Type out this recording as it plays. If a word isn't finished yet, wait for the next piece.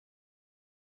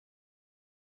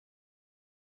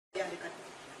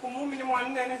Kumumini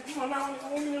mwanene, mwanawani,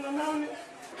 kumumini mwanawani.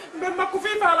 Mbemba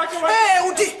kufifa ala kwa.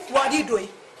 Uti, wadi doi.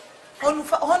 Honu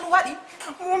wadi?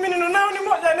 Kumumini mwanawani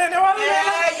moja nene wala.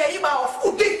 Ya iba of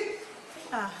uti.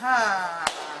 Aha.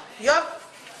 Ya,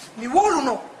 mi wolu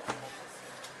no.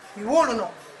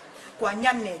 Kwa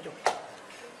nyanejo.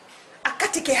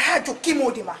 Akati ke hajo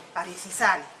kimodima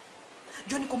arisisali.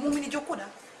 Joni kumumini jokuda.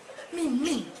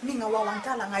 Mi nga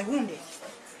wawantala ngai hunde.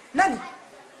 Nani?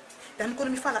 Dan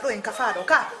kono mi fala do enkafado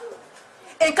ka.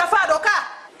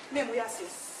 Memo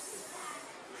yasis.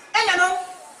 Enya no.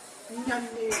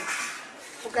 Nyanne.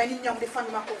 Ogani nyam de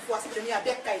fami mako fo asite mi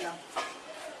abek kaila.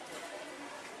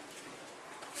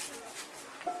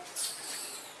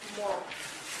 Mo.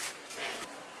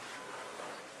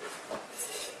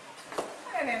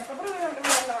 Nene, ko problema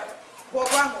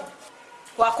Bogwango.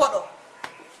 Kwa kodo.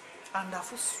 Anda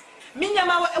fus.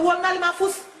 Minyama wonali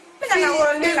mafus. Mina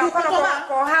wol ni la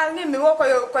ko hal ni mi wo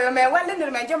ko yo me wande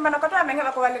ni me jomba na ko to me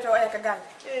ngaba ko walle to e ka gal.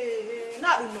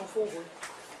 Na dum no fogo.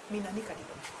 Mina ni kadi.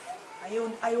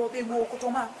 Ayo be wo ko to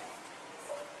ma.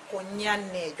 Ko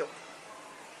nyannejo.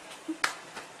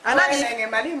 Anani nge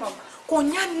malimo. Ko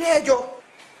nyannejo.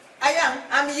 Ayang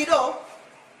amido.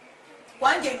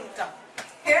 Wanje lutam.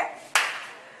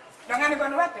 Dongani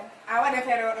kono watte awade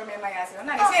fere odo me mayasi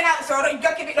nani sena so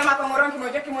jokki bi do mako ngoronki mo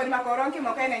jokki modi mako ronki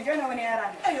mo kayne joni woni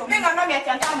arande mi ngono mi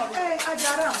attanta mo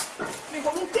ajaram mi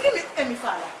ko mun tigi mi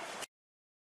fala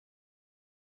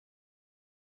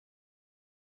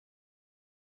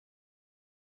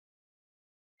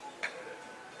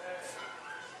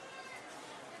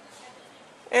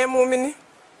Moumini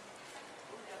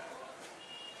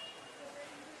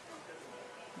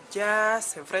Dia,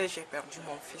 c'est vrai, j'ai perdu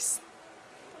mon fils.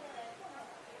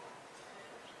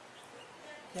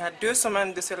 Il y a 2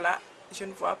 semaines de cela, je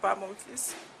ne vois pas mon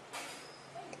fils.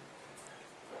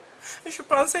 Je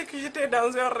pensais que j'étais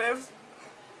dans un rêve,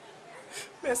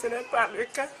 mais ce n'est pas le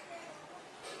cas.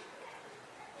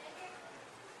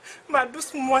 Ma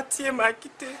douce moitié m'a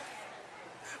quitté.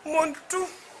 Mon tout,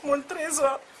 mon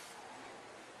trésor.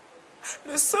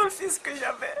 Le seul fils que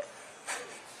j'avais.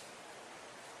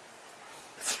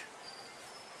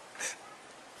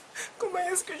 Comment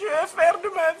est-ce que je vais faire de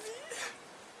ma vie?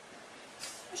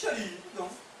 Chérie, non.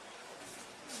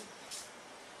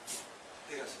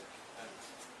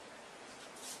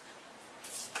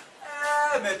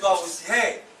 Mais toi aussi,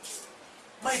 hey!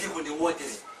 Mai de kunde wote.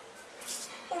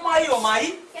 O mai.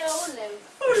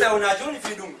 Ule una joni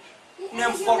fidum.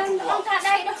 N'importe quoi.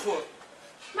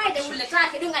 Mai de wulle ta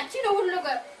ke dunga chino wullo go.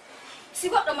 Si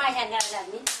goddo mai hen dal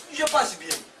ni. Je passe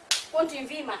bien. Continue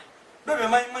vima. Bébé,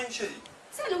 mai chérie.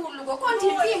 C'est le wullo go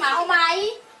continue vima o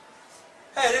mai.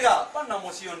 Hey les gars, pas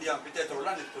d'émotion dire peut-être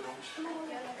là n'est pas donc.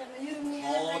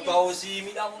 Non, toi aussi,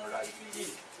 mi damo la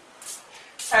fille.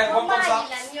 Eh, bon comme ça.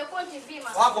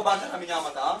 Va ko banda mi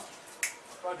nyamata.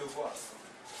 Pas de fois.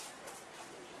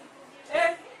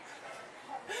 Eh.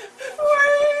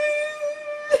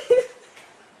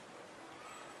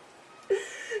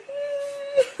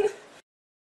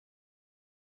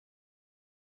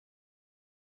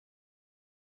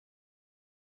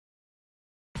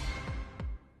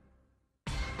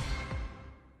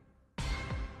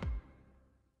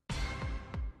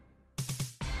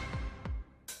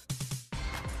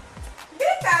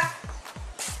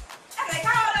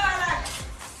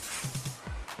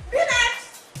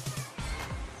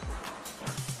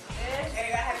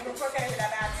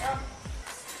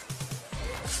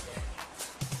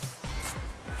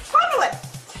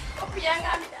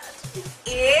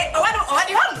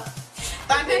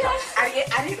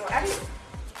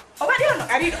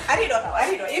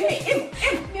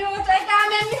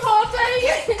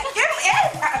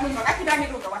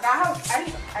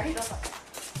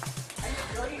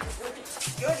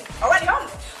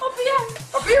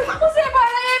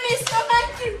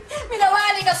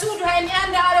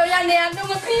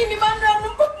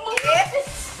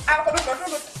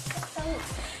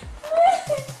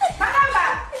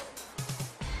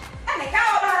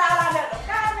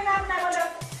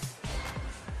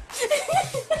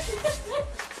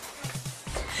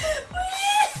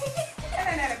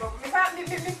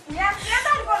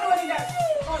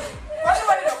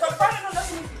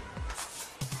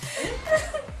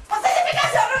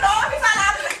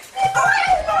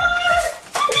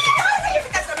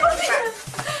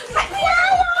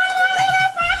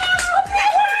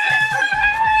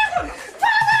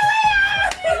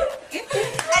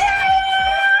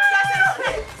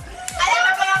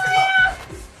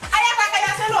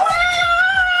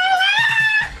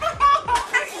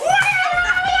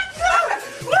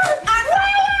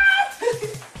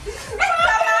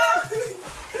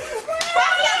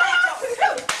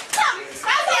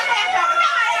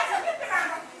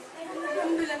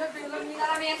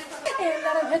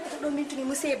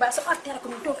 so attera ko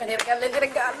min tonka nder galle nder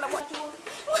galla mo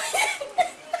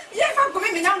ya fam ko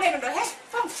min nawde no do he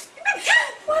fam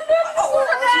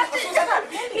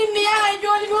Nini ya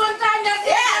joli mi won tanya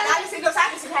ya dali si do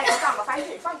sa si hay ko ko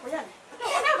fam ko yan o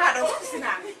na do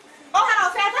sinami o hana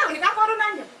o feta ni ka ko do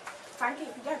nanje fanki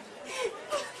ja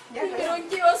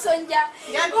Ronji o sonja.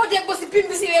 Ko de ko si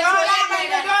pimbi si weso. o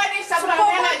joni sabra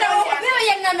Mema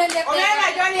yang nana de. o mema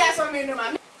joni ya so minu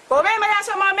ma o mema ya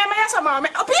so ma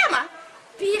o piyama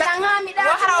Pita ngami da.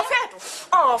 o hana o fetu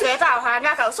o feta o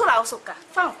hanga ka sula o sukka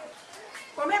fam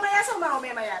o mema ya so ma o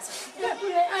mema ya so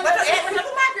bato e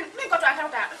bato ma min ko to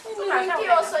atata Ronji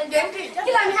o sonja.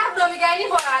 Kila mi hardo mi gani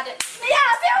borade. Ya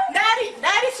bew.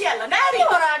 dari fiella dari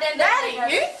Borade dari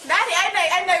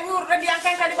ay nay wur do dian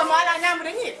kan kali ba mo ala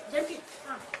nyamre ni jenti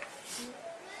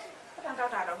tan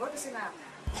tata do go sina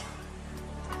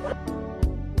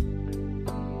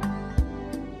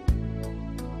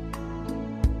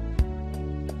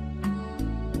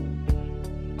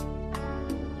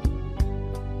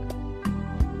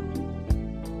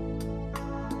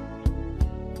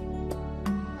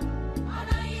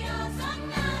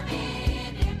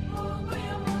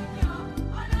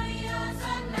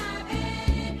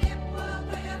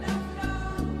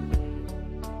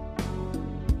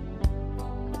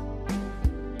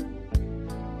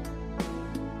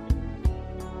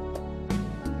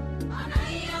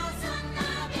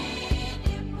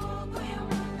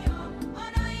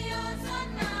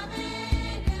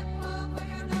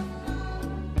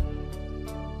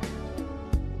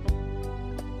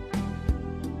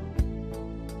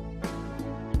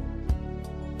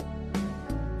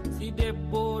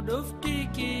Debbo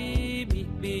doftiki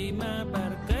ɓiɓɓe ma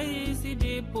barkay si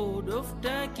debbo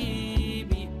doftaki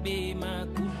ɓiɓɓe ma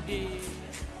kudde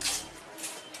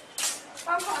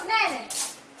Papa nene.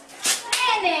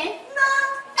 Nene.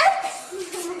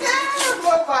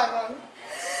 Mo pa non.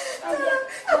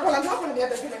 Ako lang ako na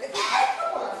dieta sila.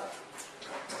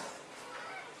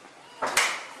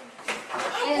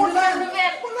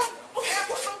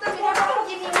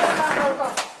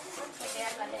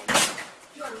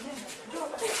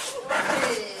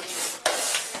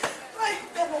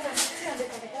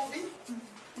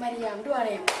 Mariam, dua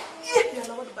rem.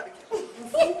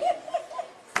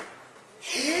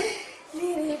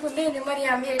 Liri ko nene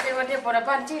Mariam ye de wade bora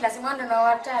banti la simando na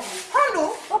watani.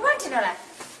 Hallo? O banti no la.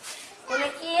 Kone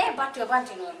iye batu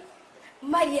banti no.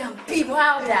 Mariam pi mo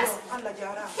audas. Allah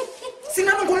jara.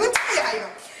 Sina no golu ya ayo.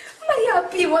 Mariam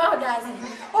pi mo audas.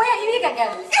 Oya iwi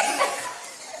kagal.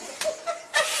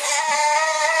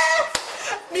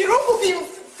 Mi rompo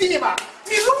finima.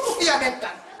 Mi rompo via metta.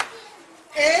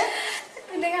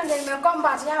 Dengan me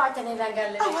combat ya watani la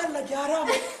galle. Allah jara.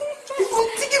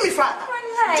 Tigi mi fa.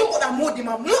 Wallahi. Joko da modi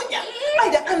ma moja. Ai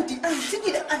da anti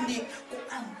tigi da andi ko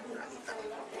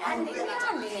Andi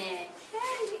ne.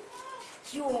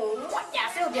 Yo, wajja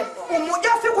fe debbo. o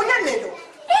moja fe ko nyanne do.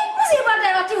 Musi bada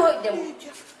wati ho debbo.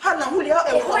 Hala huli ya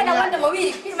e Ko na wanda mo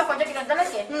wi, ma ko jogi don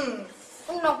dalake.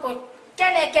 Non ko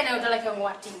kene o dalake mo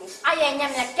watti mo. Aye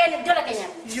nyamna kene dalake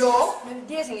nyam. Yo. Min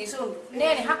desi ngi so.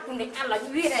 Nene hakkunde Allah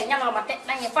wiire nyama ma te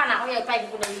nangi fana o yai pay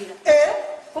ko wiire.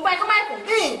 Ko bay ko may ko.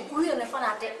 Wiire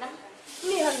fana te nan.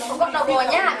 Ni halno ko goddo go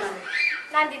nyaami.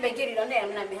 Nandi be geri do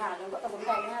ndem nambi haala goddo go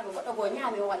nyaami haala goddo go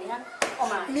nyaami o wali han. O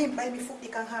ma. Min bay mi fuddi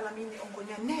kan hala min on ko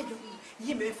nyannejo.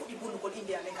 Yimbe be fuddi bulu ko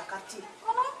indi ale ka karti.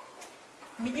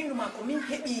 Mi indu ma ko min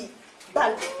hebi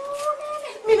balde.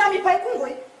 Mi nami pay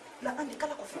kungoy. La andi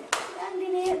kala ko fu. Andi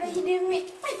ne do yidimi.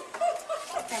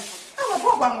 Awa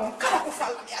boba mo kala ko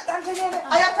falla mi adande nene.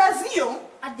 Aya tazio.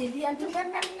 Adeli antu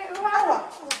kan Awa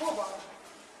boba.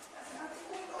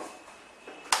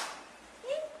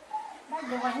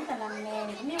 Bagyo wani talang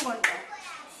nene mi ngonto.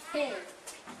 Hey.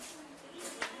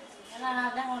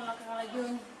 Ala dangon la kala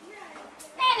joni.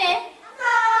 Nene.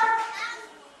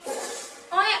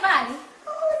 Oh ya bali.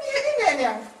 Oh ni nene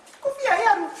yang. Ko fiya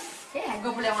yaru. Go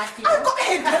boleh mati. Ko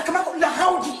kama ko la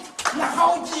hawji. La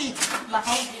hawji.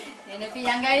 Nene pi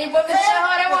yang gari bo mi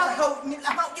hore mo. Ni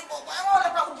la hawji boba la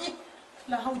hawji.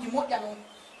 La hawji mo jano.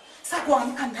 Sago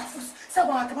am anda fus.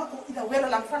 Sago kama ko ida welo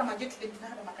la mfala majetu de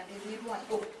dinada makadiri ruan.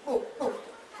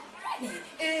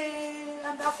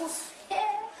 Anda fus.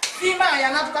 Fima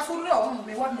ya na tukafuro.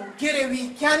 Me wa mo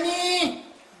gerewi kyani.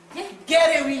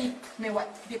 Gerewi me wa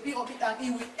depuis hôpital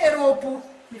iwi Europe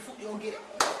mi fudi o gere.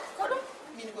 Kodo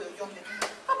Min ko yo jombe.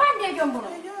 apa dia jombo no?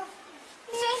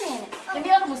 Nene. Demi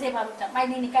aku mesti pamit. Mai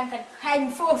ni kan kan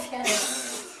hain fof ya.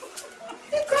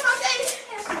 Ikono dai.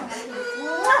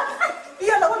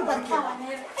 Iya la won barke.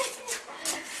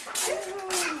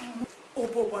 O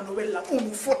bobo no wella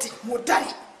unu foti mo dali.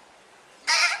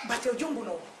 Bate o jombo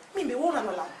no. Mimbe wona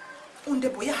no la. Unde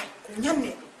boyai ko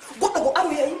nyanne goɗɗo ko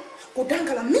aru yayi ko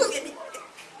dangala min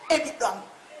e ɓiɗɗo am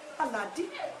Allah addi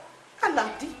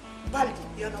baldi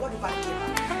yana waɗu baldi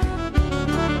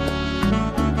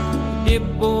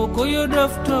Debbo ko yo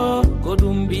dofto ko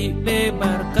ɗum ɓiɓɓe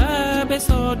barka ɓe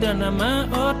sodanama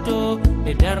oto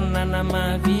ɓe darnanama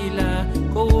villa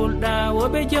ko wolɗa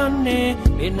woɓe jonne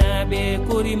ɓe naaɓe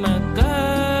kori makka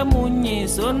muñi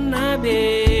sonnaɓe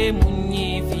muñi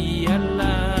fi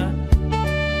Allah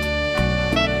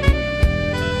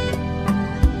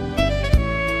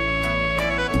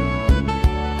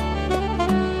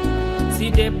si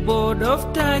debbo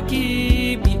doftaki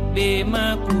ɓiɓɓe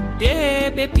makudde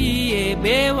ɓe piye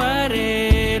ɓe ware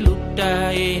lutta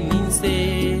e ninse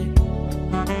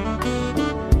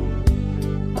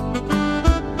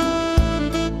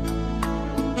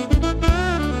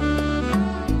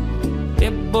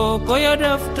debbo koyo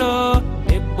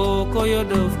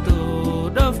dofto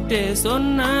dofte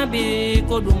sonnaɓe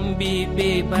ko ɗum ɓiɓɓe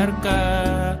barka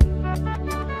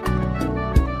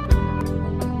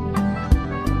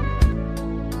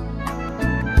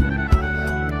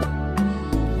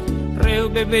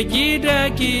rewɓe ɓe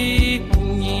jiidaki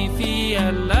muñi fi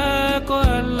Allah ko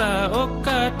Allah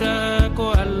okkata ko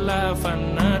Allah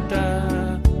fannata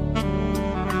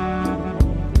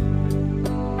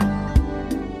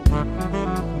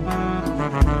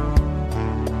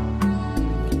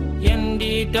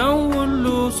yandi tan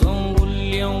wullu son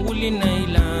wullion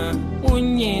wulinayla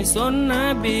muñi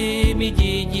sonnaɓe mi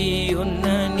jiji on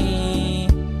nani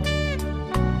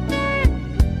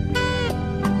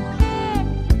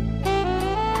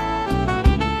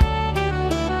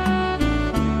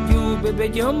be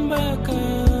jombaka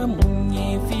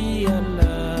muñi fi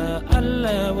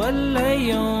Allah walla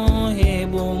yon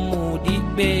hebo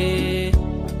mudiɓe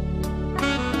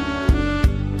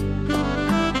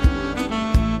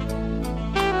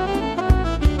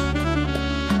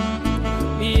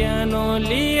piano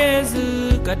lies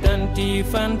katanti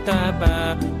fanta ba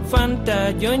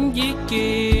fanta jonjike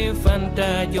fanta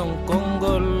jon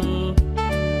kongol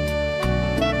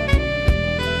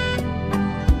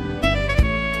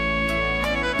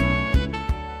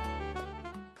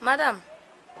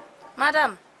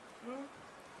Madame,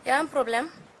 y a un problème?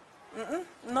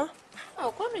 Non.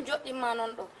 Oh, quoi me jotti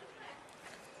manondo?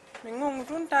 Mingongu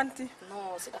tun tanti.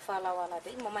 No, si da fala wala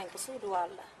de mo man ko sudu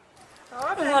wala.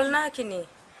 Holna kini.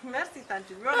 Merci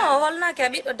tanti. No, holna ki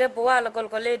abito debbo wala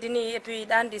golgole dini et puis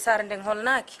dandi sar ndeng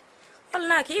holna ki.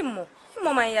 Holna ki immo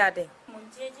man yade. Mon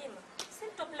jeji ma. S'il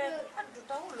te plaît, addu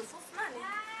tawul fof nani.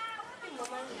 Immo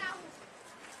man.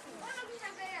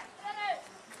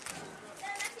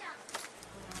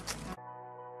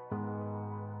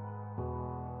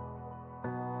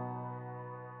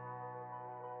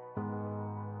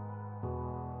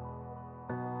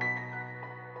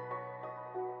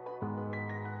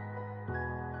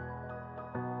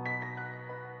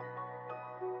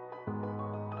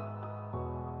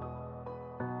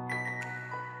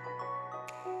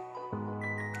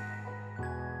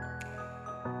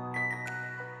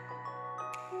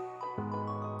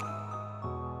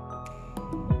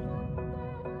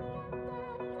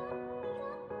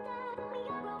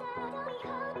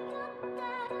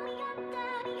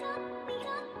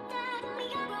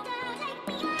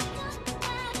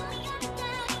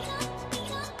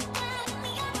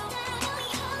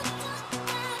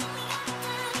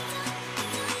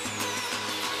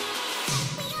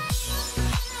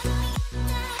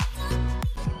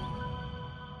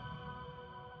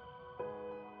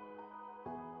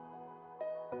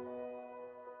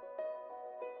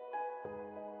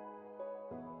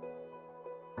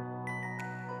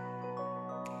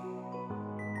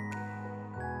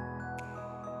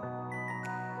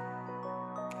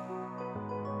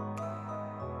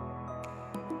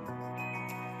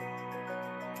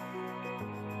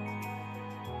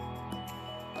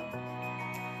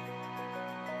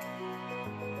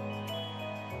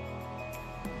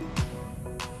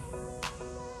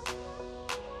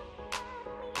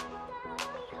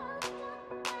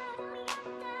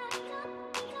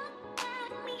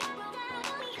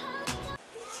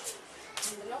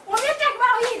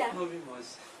 Non, oui, moi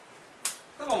aussi.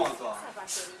 Comment toi? Ça va,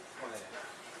 chérie. Ouais.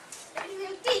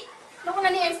 Donc on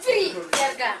est free,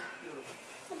 Yerga.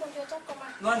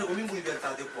 Non, je suis en liberté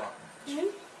de quoi?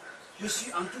 Je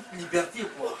suis en toute liberté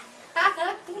quoi.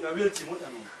 Tu as vu le petit mot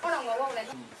d'amour? On a un wawa là.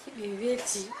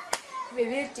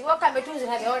 Bébé, waka betuzi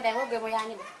na beho dai ngoge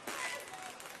moyani be.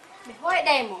 Me hoy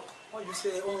dai mo. Oh, je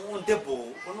sais, on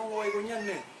debbo, on va y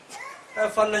gagner. Elle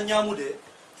fait la nyamude.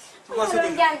 Tu vois ce que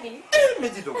je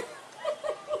dis donc.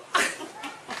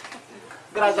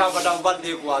 Grâce à Madame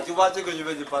Bandé quoi, tu vois ce que je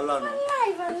veux dire par là non?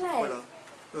 Wallahi. Voilà.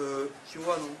 Tu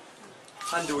vois non?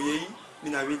 Ande oyeyi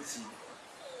mina winti.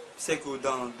 C'est que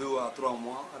dans 2 à 3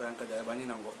 mois, rien que d'abani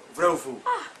nango. Vrai ou faux?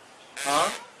 Hein?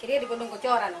 Kiri ko ndongo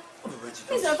chorana.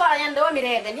 Miso fara nyanda wa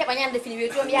mirede, mi ba nyanda fini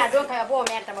wetu mi ya donka ya bo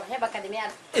merta ba heba kademi ya.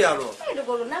 Et alors? Le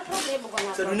golo na problème ko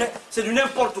na. C'est du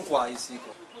n'importe quoi ici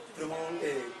quoi. Vraiment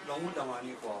dans mon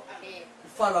damani quoi. Il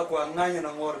faut la quoi nganya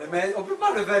na ngorde mais on peut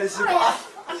pas le faire ici quoi.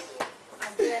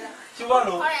 Tu vois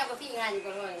non? Ora ko fi ngani ko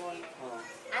lo.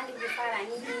 Andi bi fara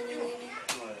ni.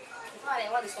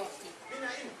 Fara wa de sorti.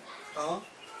 Hein?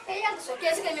 Et il y a ce qui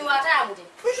est mi wata amute.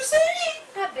 Mais je sais.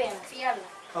 Ah ben, fiala.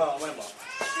 Ah ouais bah.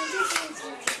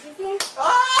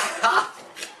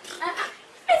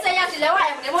 Esa ya tile wa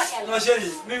ya mo el. Non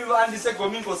chérie, mimi andi c'est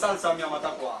comme une salsa mi amata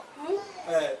quoi.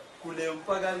 Kule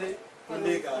mpagale,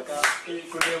 kule kaka,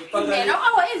 kule mpagale. Mais non,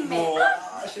 ah ouais, mais.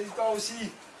 Ah, chérie toi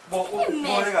aussi. Bon,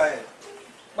 les gars.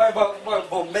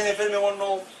 Bon, mais mon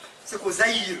nom, c'est qu'au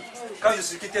Zaïre. Quand je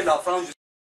suis quitté la France,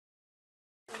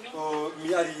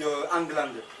 mi ari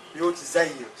England, mi oti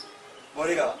Zaïre. Bon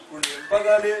les gars, kule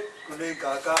mpagale, kule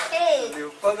kaka, kule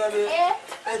mpagale.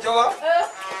 Tu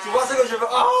vois ce que je veux?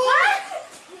 Ah!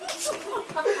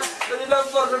 C'est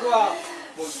n'importe quoi.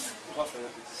 Bon, on va faire un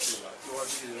petit style là. Tu vois ce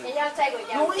que je veux? Et ya taille go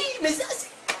ya. Oui, mais ça c'est...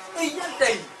 Et il y a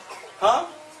taille. Hein?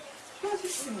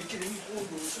 C'est une qui est mise au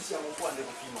dos, c'est un point de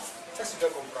piment. Ça tu dois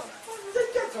comprendre.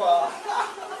 C'est toi.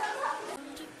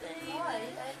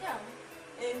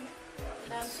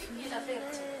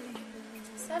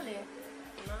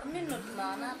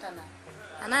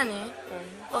 Anani,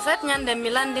 o fait nyande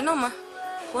milandi no ma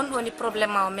won woni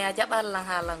problème ma me a jabal lan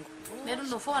halango me dum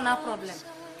do fo na problème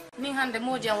min hande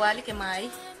moji an wali ke mai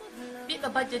biddo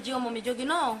bajja jomo mi jogi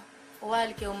no o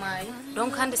wali ke o mai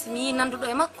donc hande si mi nandudo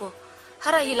e makko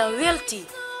hara hilan welti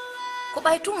ko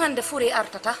bay tun hande furi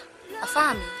artata a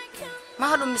fami ma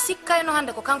hado mi sikkay no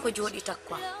hande ko kanko jodi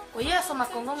takwa o yeso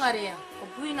makko ngongari en ko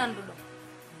buy nandudo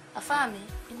a fami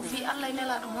ko fi Allah ina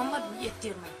la Muhammad mi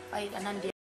yettirma ay anande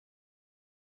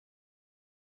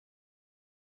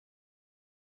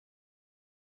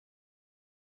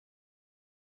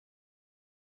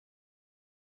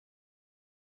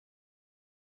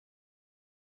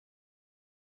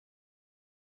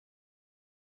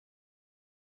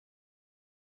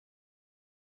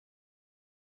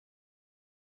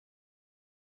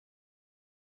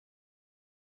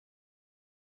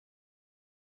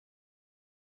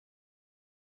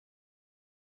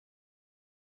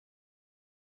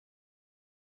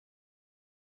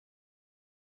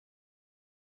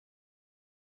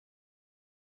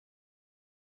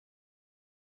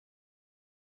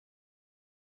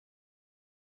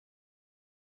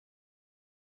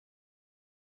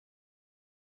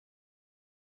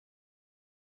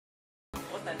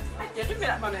Jadi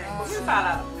tidak mana? Mungkin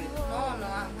salah. no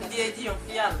Dia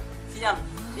fial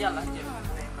lah dia.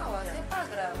 awas c'est pas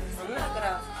grave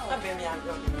Tapi mi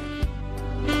anjo.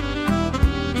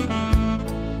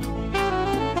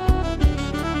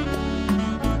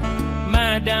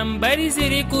 Madam bari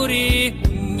siri kuri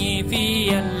munyi fi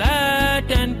Allah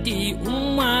tanti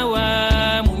ummawa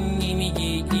munyi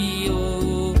miji iyo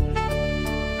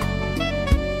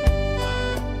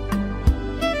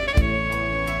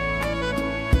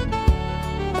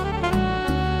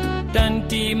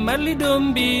tanti marli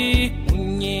dombi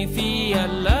munyi fi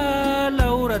Allah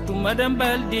lauratu madam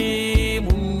balde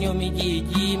munyo miji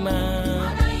jima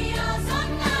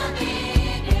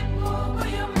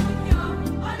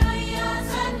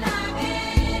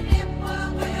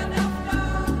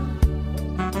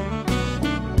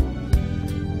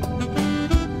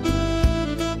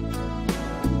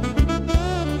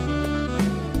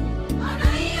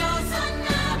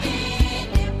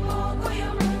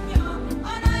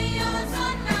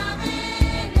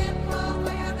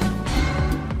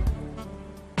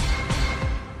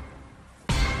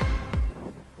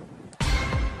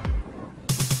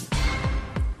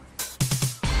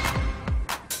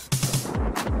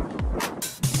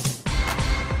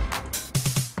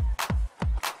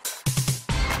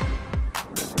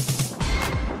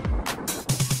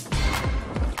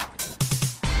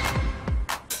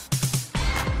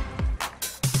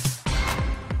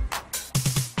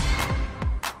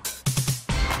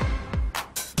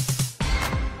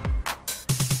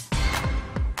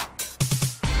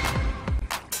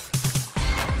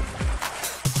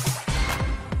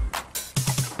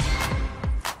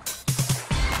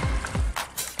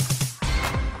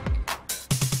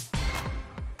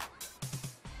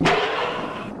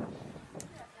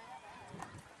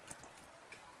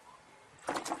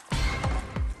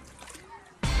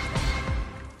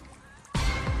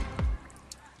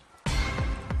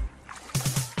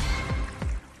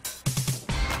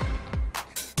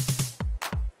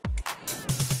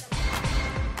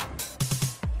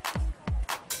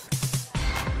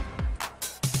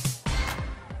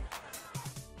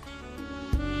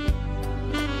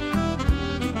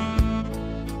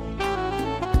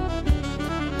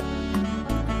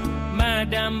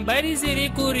madam bari siri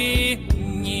kuri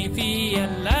munyi fi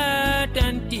Allah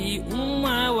tanti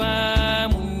umawa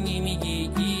munyi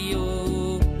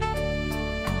mijiyo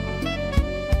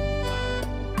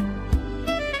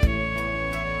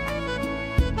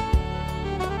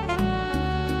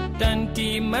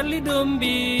tanti marli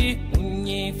dombi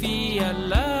munyi fi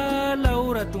Allah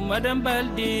lauratu madam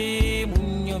balde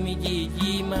munyo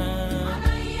mijijima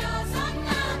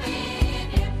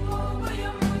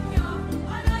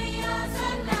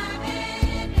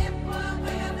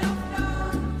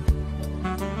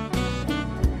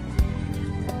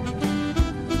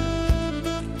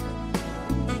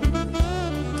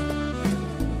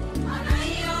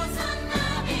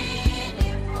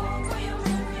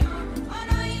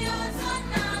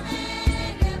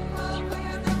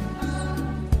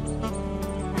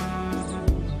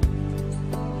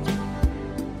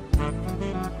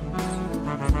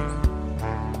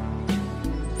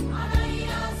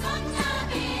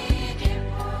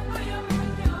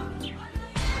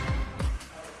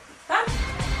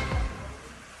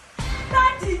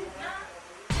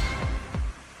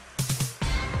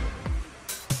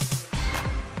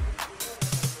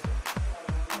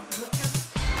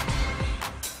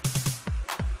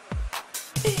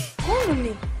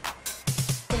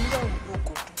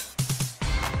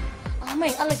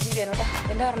Mày ăn là gì vậy nó đã?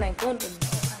 Cái đợt này con đừng.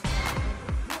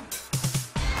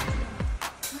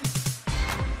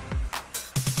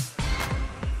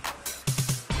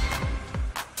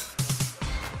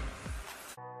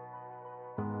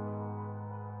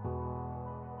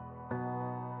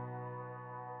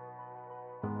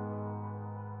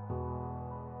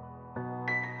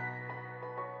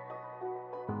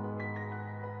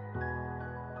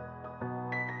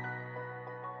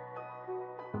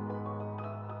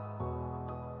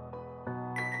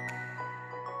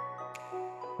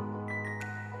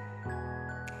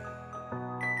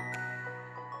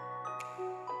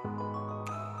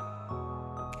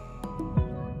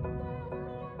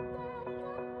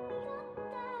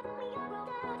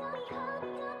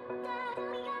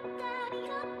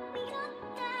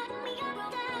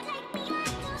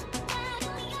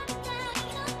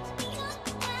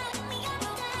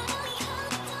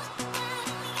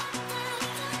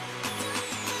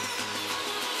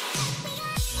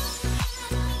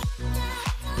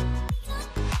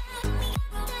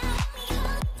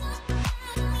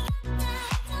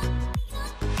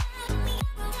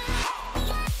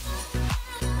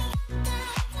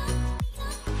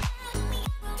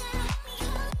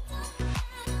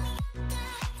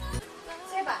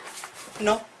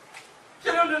 No.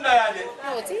 Jangan dunda ya deh.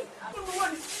 Oh sih?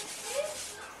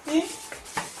 Nih.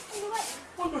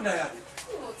 Pun dunda ya deh.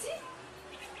 Oh sih?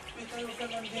 Kita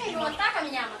nanti. Eh, gonta kami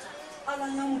nyamuk. Ala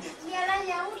nyamu deh. Iya lah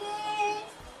nyamuk deh.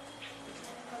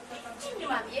 Ini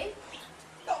mah biye.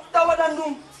 Tawa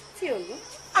dandung. Siapa lu?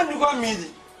 Anu gua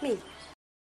mili. Mi.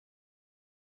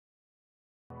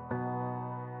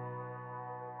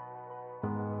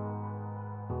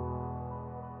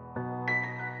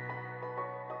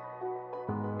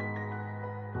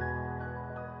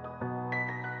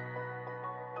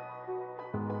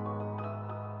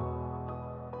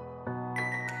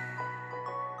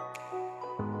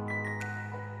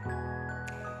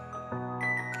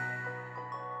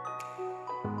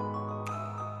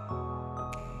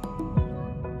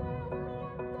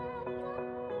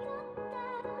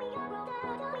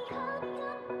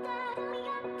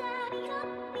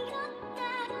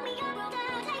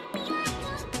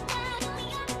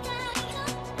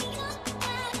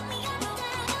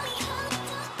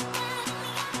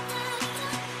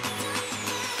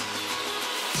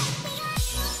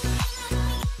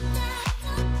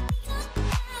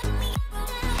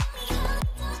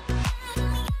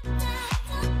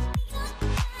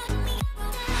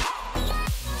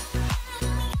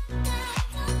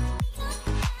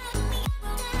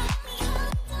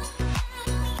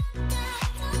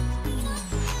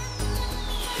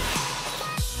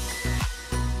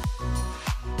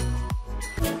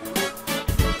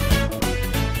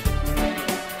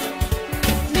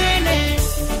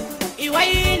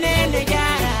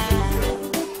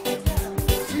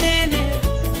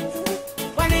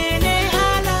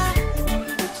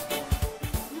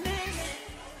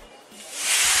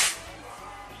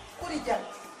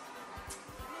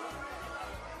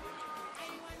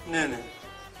 Nene.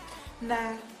 Na.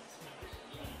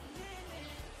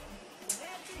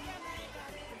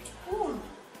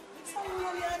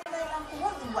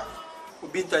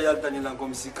 Binta yalta nilang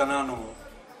komisikanano.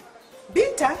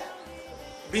 Binta?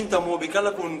 Binta mo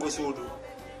bikala kun gosudu.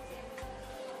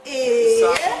 Eh.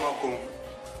 Sama ko.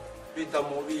 Binta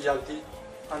mo bi yalti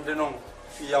ande non.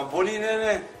 Ya boli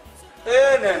nene.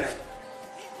 Eh nene.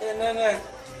 Nene.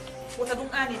 Wota dum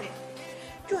anine.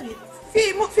 Joni,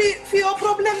 fi o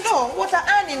problem do, wota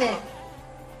anine.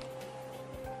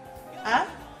 Ha?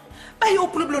 Bay o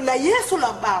problem la yeso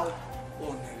la bawo.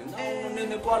 Oh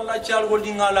nene ko Allah cial go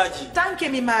dingalaji. Tanke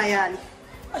mi mayali.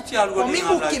 A cial go mi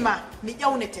dingalaji. bukima, mi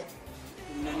yawnete.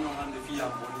 Nene hande fi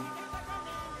yamboni.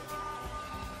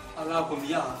 Ala ko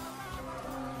miya.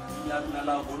 Ya na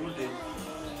la bolude.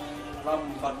 La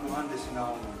mun fatu hande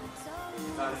sinawo.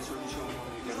 La resolution ko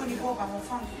ni. Joni boba mon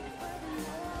fangu.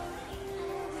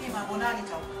 Ima bonani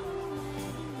taw.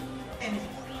 Ene.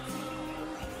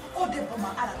 O debbo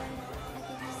ma ala.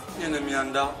 Nene mi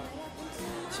anda.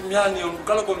 Si mi ani on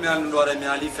kala ko mi andi ndore mi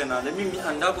ali fenade mi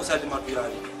anda ko sali matu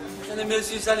yali. Nene me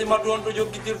si sali matu on to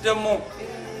jokkitirte mo.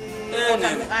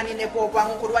 Nene Ani ne bobo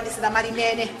an ko wadi sala mari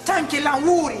nene. Tanke lan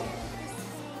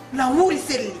wuri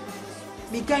selli.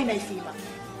 Mi gayna ifima.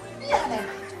 Ya na.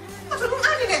 Aso dum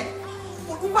ani ne.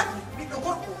 Ko dum wadi mi do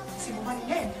gorko si mo mari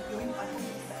nene yo ni ala.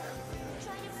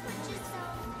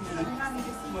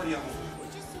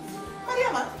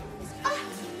 Mariama. Ah.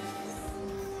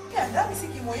 Ya ndami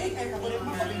siki moye ay na gore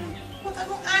ma ko be. Ko ta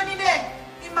dum ani ne.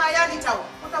 Ima yali taw.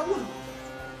 Ko ta wulu.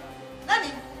 Nani?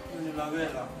 Nene la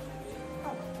vela.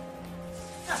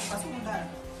 Ya pasu ndara.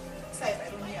 Sai ba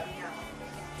ro ni ya nyama.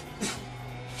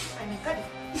 Ai ni kadi.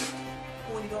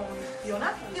 Ko ni do yona?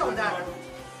 Yo ndara.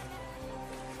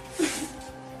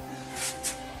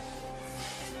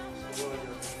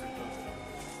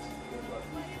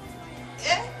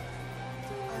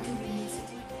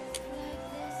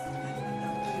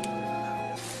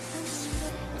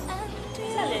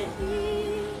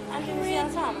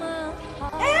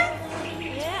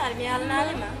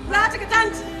 Laat ik het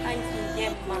aan.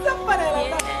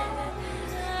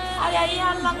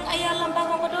 Ayallam ba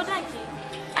ko do danki.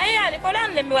 Ayali ko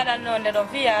lan le mi wadan non de do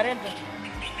fiya reddo.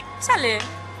 Sale,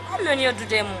 amon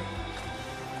yodude mo.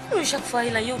 No chaque fois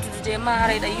ila yodude ma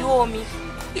reda yomi.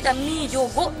 Ida mi jo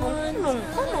goddum non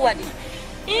wadi.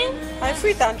 Ay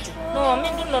fui tanti. No,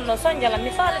 min dun non sonjala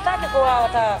mi faale tade ko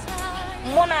wawata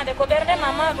monade ko berde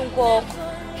mama dum ko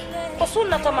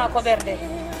sunnata ma ko berde.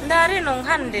 Ndari non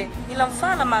hande ilam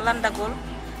faala ma landagol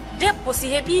debbo si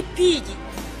hebi piiji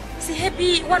si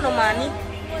hebi wano mani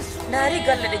ndari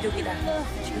galle de jogida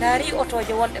ndari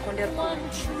otoje wonde ko der ko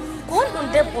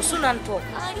gon debbo sunanto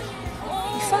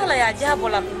mi faala ya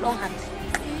jabolam don hande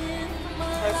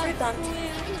Ay fui tanti.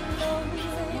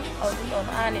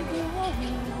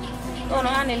 on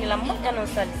aneni lam mo janon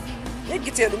sali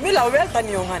Yegitelu mi la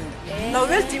weltani on hande. La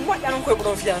welti mo janon ko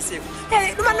do fiancé.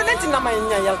 Hey, dum na lenti na may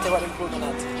nya yalte wala ko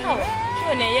donati. awa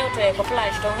yone yewte ko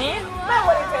plage to hin Ma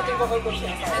wala fete ko ko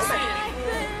fiancé.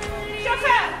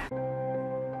 Chauffeur!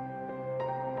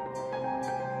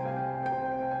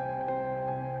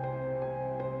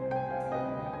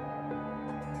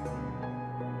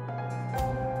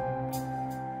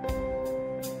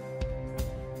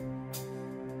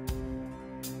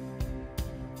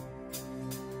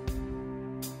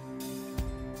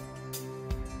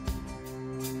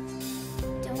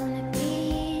 Don't wanna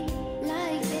be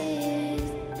like this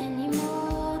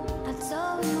anymore. I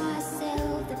told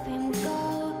myself the pain would go,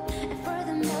 and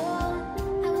furthermore,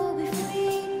 I will be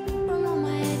free from all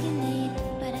my agony.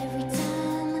 But every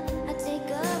time I take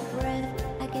a breath,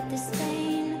 I get this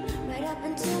pain right up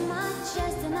into my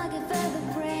chest, and I get further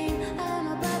brain. I'm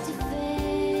about to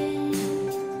faint.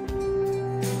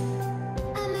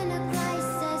 I'm in a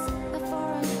crisis, a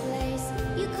foreign place.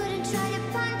 You couldn't try to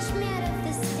punch me out of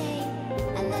this state.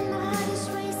 And then my heart is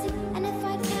racing, and if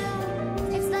I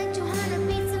count, it's like 200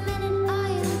 beats a minute. I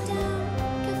am down.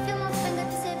 Can feel my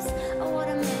fingertips of what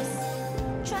I miss.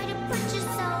 Try to put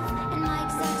yourself in my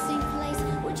exact same place.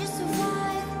 Would you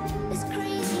survive this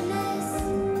craziness?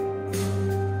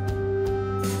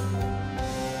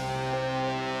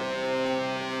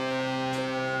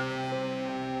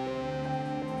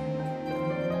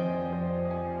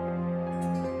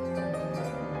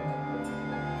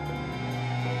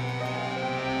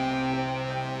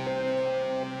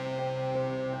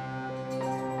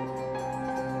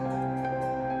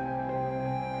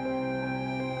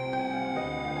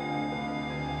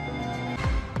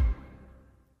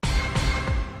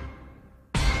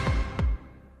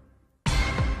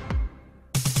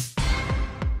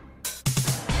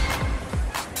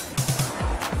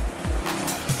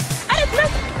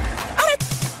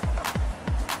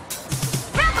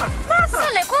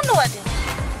 sale kondo wadi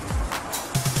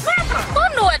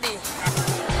kondo wadi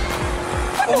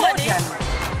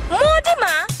modi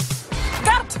ma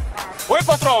Garde. Oui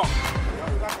patron.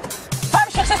 Va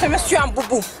me chercher ce monsieur en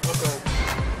boubou.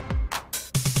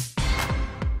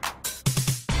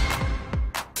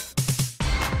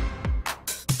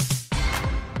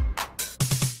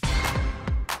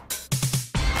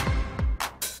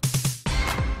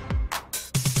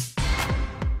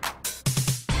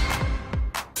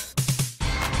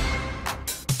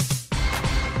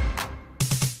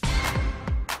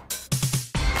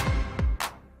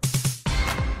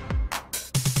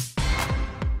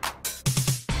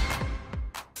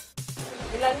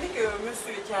 Il a dit que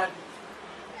monsieur Tchad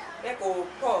est au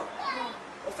port.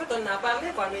 En fait, on a parlé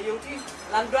quoi, mais il y a aussi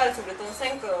l'endroit sur le ton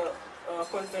 5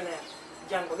 conteneurs.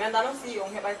 Django. Maintenant, si on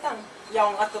n'a pas le temps, il y a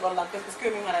un rate dans la tête parce que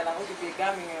nous avons la route de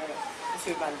gamme,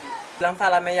 monsieur Bandi. L'enfant,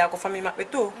 la meilleure famille m'a fait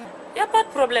tout. Il n'y a pas de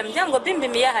problème. Django, bimbi,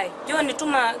 miyahay. Johnny, tout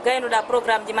ma gagne le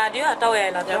programme du Madio, à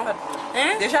Taoué, là.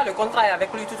 Déjà, le contrat est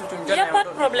avec lui, tout. Il n'y a pas de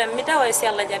problème. Mais Taoué,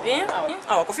 c'est la bien.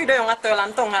 Ah, quand il y a un rate dans la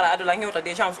tongue, à la nuit,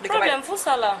 déjà, on fait des problème, fou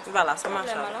ça là. Voilà, ça marche.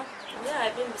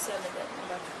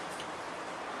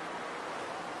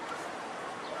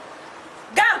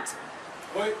 Garde!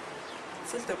 Oui.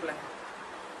 S'il te plaît.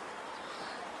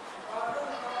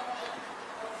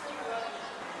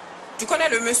 Tu connais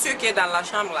le monsieur qui est dans la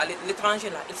chambre, l'étranger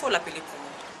là, il faut l'appeler pour moi.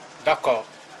 D'accord.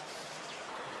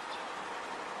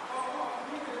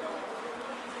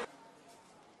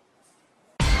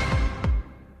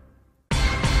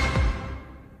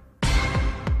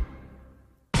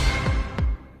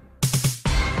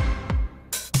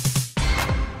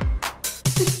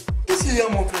 Qu'est-ce qu'il y a,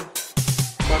 mon frère?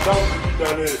 Madame vous dit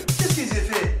d'aller. Qu'est-ce qu'ils ont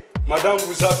fait? Madame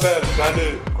vous appelle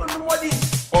d'aller. Qu'on dit.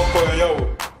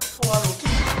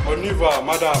 On y va,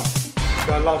 madame.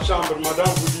 Dans la chambre,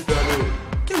 madame vous dit d'aller.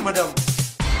 Quelle madame?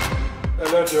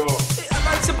 Elle est dehors.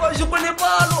 C'est pas, je connais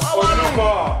pas. On y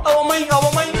va. On y va.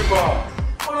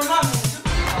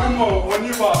 On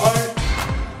y va.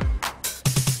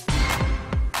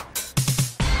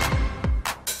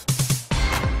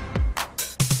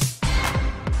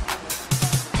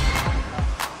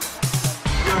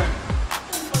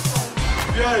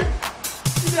 Viens.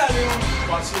 Il est allé où?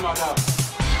 Voici, madame.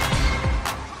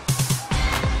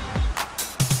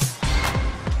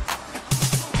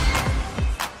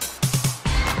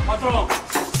 Patron.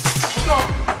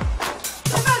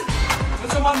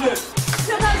 Monsieur Mandé.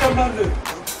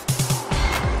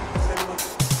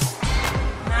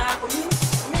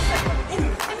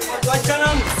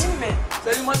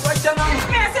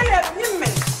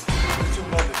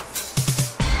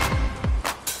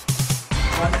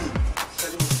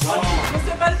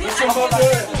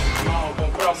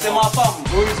 C'est ma femme.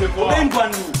 Oui, c'est quoi?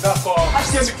 D'accord.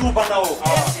 Achetez tout banao.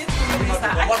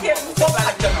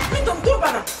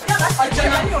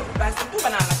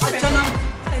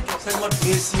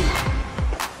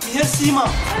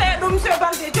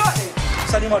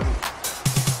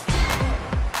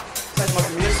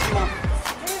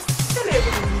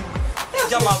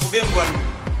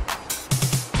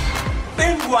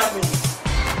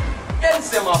 Elle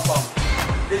c'est ma femme,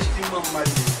 légitimement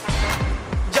mariée.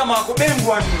 Jamako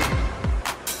Bengwani.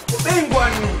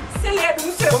 C'est les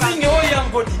monsieur Bandi.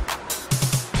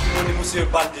 Monsieur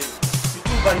Bandi. Tu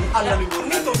vas aller à la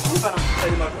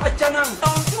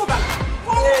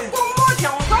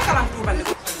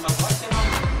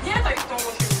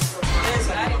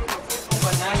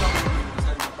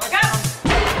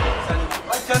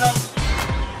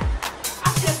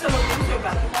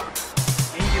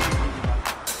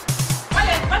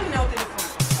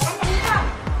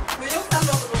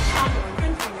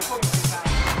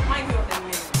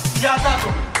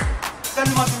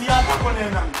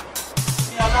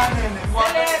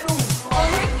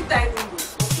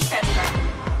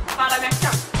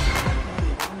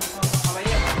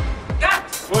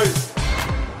Oui.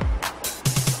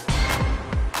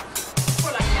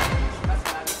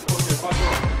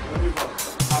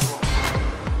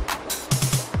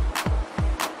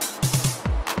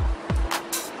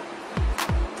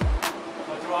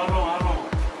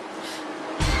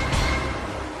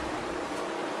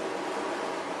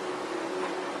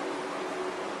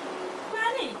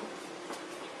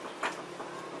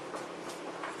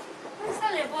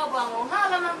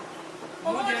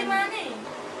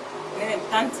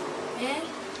 Tante.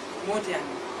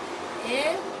 Modiani.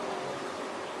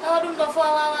 Tawa ɗum ɗo fof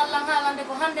a wawallan haalande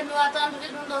ko hande mi wata andude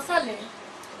ɗum ɗo salle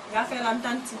Ya felan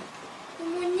tanti. ɗum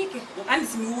muññike Ɗum andi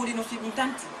si mi woɗino fi ɗum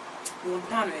tanti. Mi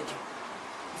wontano e jam.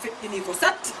 Mi feƴƴini ko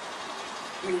satti.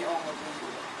 Min e on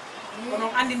o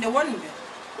kono andi nde wonde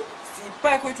si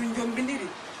pay koye to jombidiri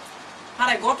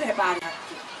haray goto heɓani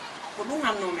hakke ko ɗum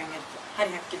hanno men en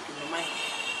hari hakkiltu no mayi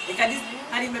e kadi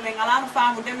hari ɓe ɓe ngalano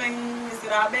famude men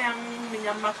misiraɓe en mi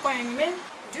ñammakko en men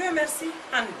Dieu merci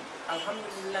hande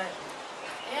alhamdulillah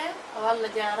o Allah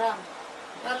jarama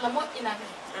Allah moƴƴinake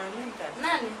amin tadi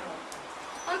nani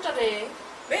on to ɓe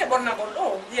ɓe bonnagol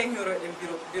ɗo yeññoroɗen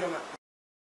bureau maɓɓe